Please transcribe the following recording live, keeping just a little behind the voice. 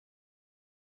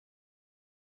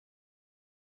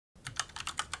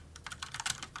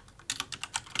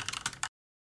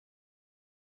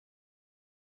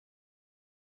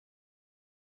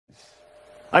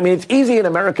I mean, it's easy in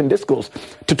American discourse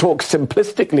to talk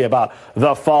simplistically about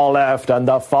the far left and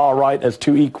the far right as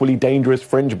two equally dangerous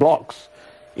fringe blocs.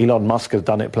 Elon Musk has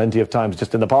done it plenty of times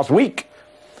just in the past week.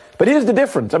 But here's the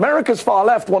difference. America's far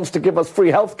left wants to give us free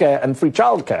healthcare and free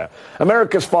childcare.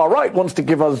 America's far right wants to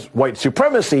give us white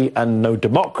supremacy and no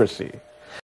democracy.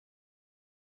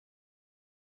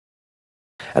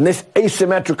 And this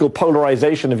asymmetrical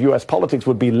polarization of US politics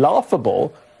would be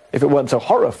laughable if it weren't so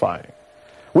horrifying.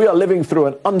 We are living through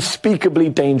an unspeakably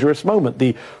dangerous moment.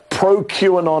 The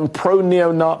pro-QAnon,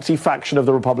 pro-neo-Nazi faction of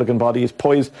the Republican Party is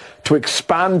poised to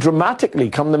expand dramatically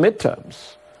come the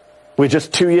midterms. We're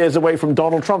just 2 years away from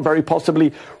Donald Trump very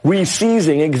possibly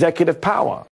re-seizing executive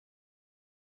power.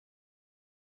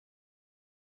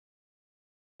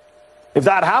 If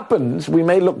that happens, we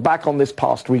may look back on this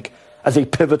past week as a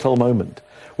pivotal moment,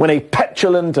 when a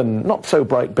petulant and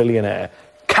not-so-bright billionaire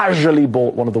casually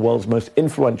bought one of the world's most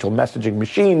influential messaging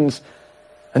machines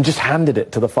and just handed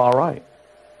it to the far right.